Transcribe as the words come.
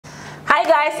Hi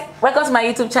guys, welcome to my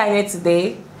YouTube channel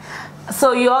today.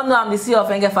 So you all know I'm the CEO of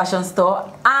Ngal Fashion Store,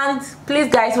 and please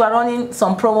guys, we are running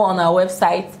some promo on our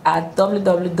website at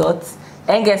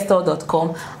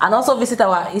www.ngalstore.com, and also visit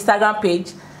our Instagram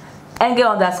page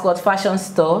Ngal_Fashion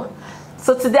Store.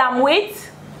 So today I'm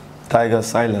with Tiger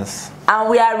Silas, and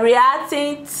we are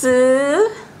reacting to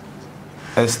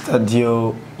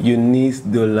Estadio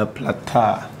de la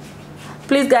Plata.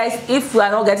 Please guys, if we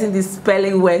are not getting this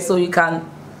spelling well, so you can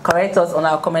correct us on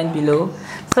our comment below.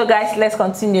 So guys, let's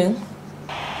continue.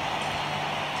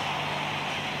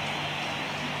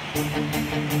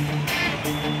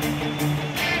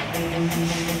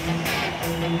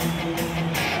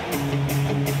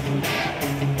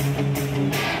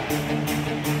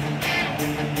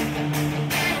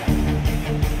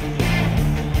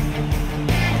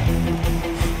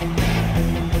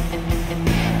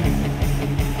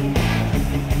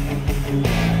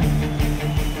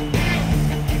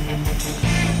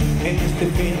 En este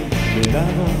fin de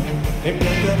verano, en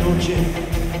plata noche,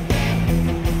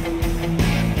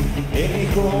 el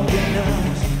hijo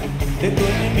tenaz de tu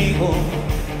enemigo,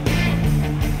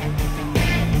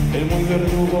 el muy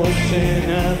verdugo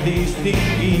cena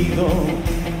distinguido.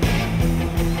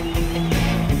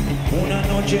 Una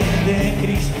noche de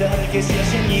cristal que se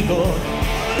hace añigo.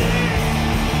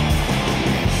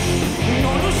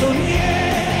 No lo soñé.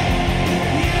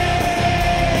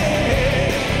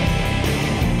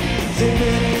 Te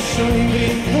beso y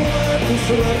brindo a tu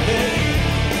suerte.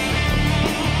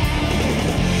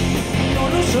 No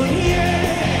lo soñé.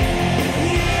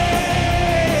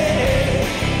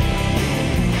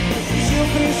 Se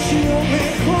ofreció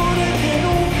mejor que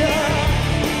nunca.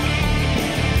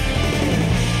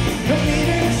 No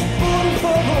mires por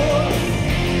favor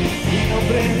y no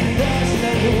prendas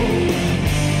la luz.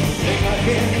 Deja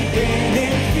gente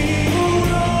en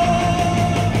figura.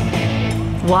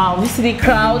 Wow, you see the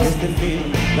crowd? They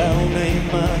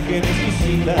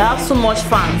have so much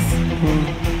fans.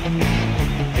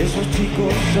 Esos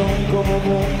chicos son como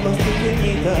bombas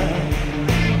pequeñitas.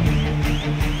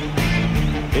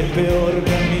 El peor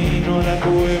camino a la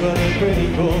cueva del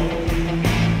perico.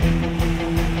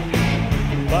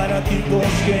 Para tipos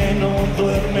que no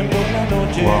duermen por la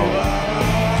noche. Wow.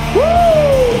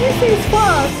 Woo! This is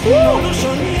fast. No lo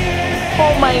soñé.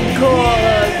 Oh my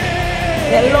god.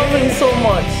 They're loving so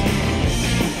much.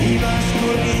 Y vas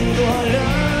corriendo a la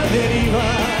deriva.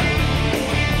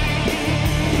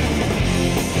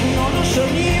 No lo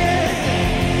soñé.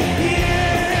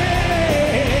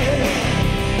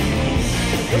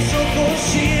 Los ojos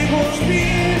ciegos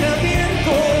bien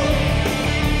abiertos.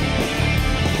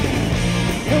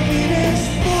 No mires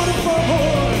por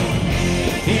favor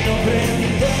y no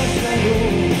prendas la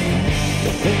luz.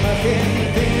 Deja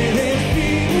gente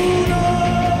desfiguró.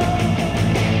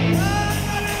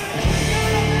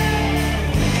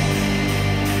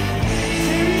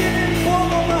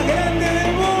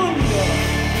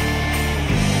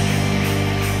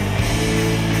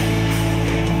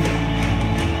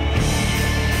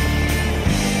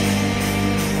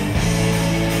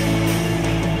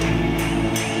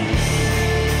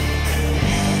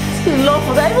 Love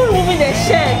for that, even moving their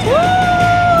shirt.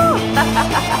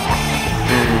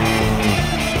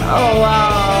 Oh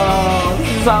wow, this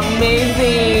is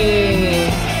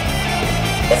amazing.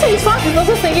 This is fun. He's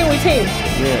also singing with him.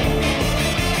 Yeah.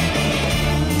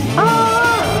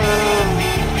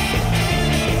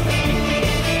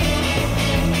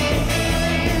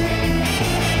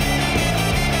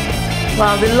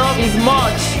 Wow, the love is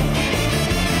much.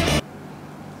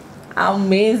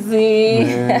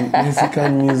 Amazing. Man,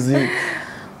 Mexican music.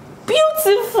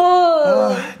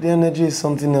 Beautiful. The energy is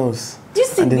something else. Do you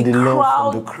see and then the love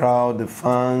crowd? from the crowd, the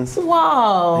fans.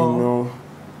 Wow. You know,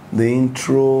 the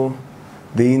intro,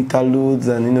 the interludes,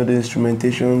 and you know the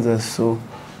instrumentations are so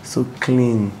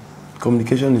clean.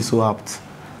 Communication is so apt.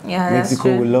 Yeah, Mexico,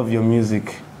 that's true. we love your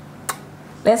music.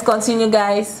 Let's continue,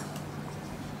 guys.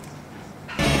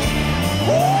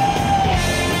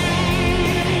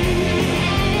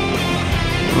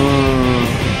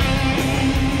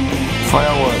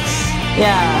 Fireworks.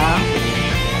 Yeah.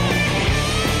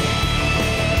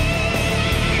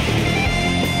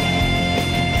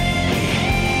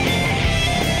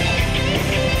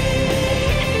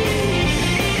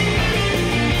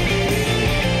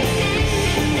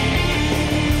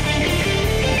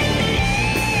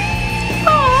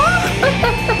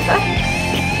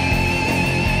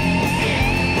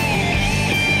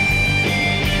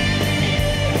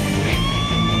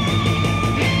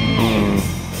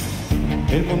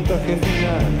 El montaje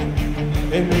final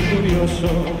es muy curioso.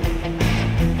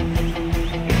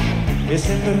 Es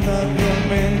en verdad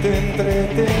realmente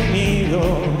entretenido.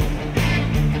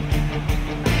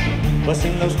 vas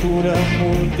en la oscura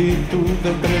multitud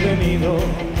de prevenidos,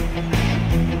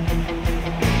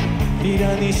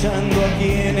 tiranizando a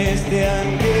quienes te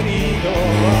han querido.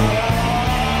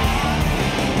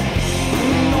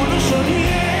 No lo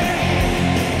soñé,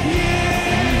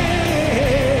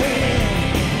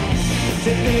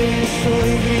 se te besó y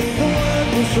gritó a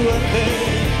tu suerte.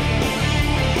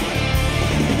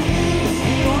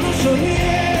 No lo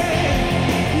soñé,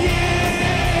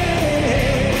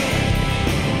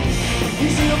 y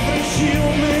se ofreció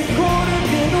mejor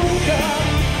que nunca.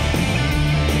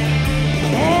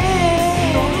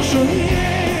 No lo soñé,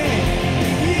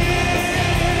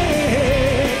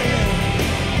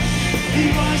 y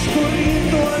vas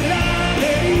corriendo a la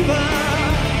deriva.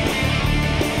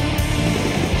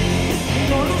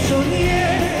 No lo soñé,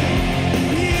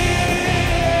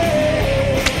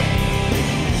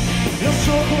 los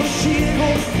ojos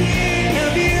ciegos bien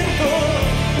abiertos.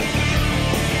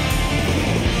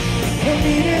 No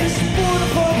mires por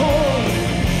favor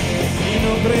y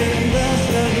no prendas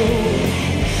la luz,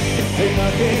 la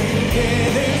imagen que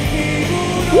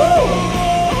desfiguró.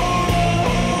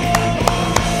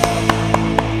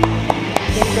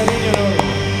 Con cariño enorme.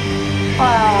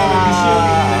 Una bendición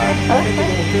tener gente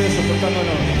como ustedes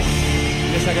soportándonos.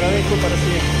 Les agradezco para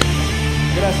siempre.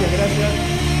 Gracias, gracias.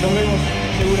 Nos vemos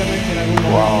seguramente en algún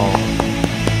momento. Wow.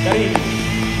 Cariño.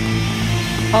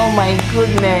 Oh my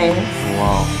goodness.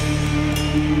 Wow.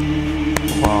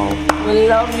 Wow. We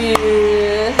love you.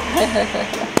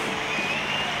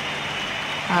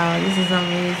 Wow, this is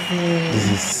amazing. This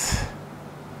is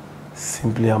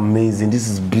simply amazing. This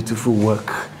is beautiful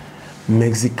work.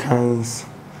 Mexicans,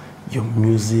 your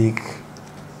music,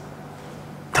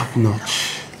 top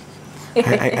notch.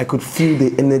 I could feel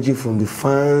the energy from the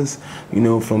fans, you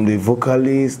know, from the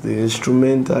vocalists, the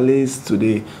instrumentalists, to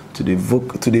the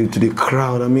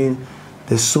crowd. I mean,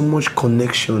 there's so much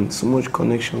connection,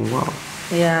 Wow.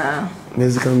 Yeah.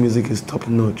 Mexican music is top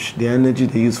notch. The energy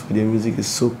they use for their music is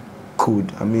so good.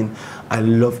 I mean, I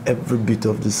love every bit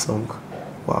of this song.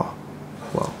 Wow,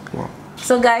 wow, wow.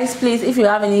 So guys, please, if you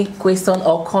have any question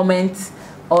or comment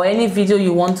or any video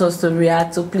you want us to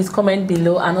react to, please comment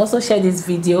below and also share this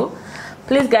video.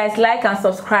 Please guys, like and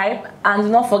subscribe, and do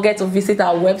not forget to visit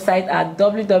our website at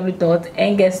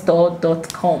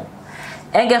www.ngalstore.com.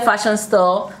 Ngal Fashion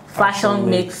Store, fashion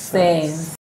makes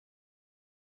sense.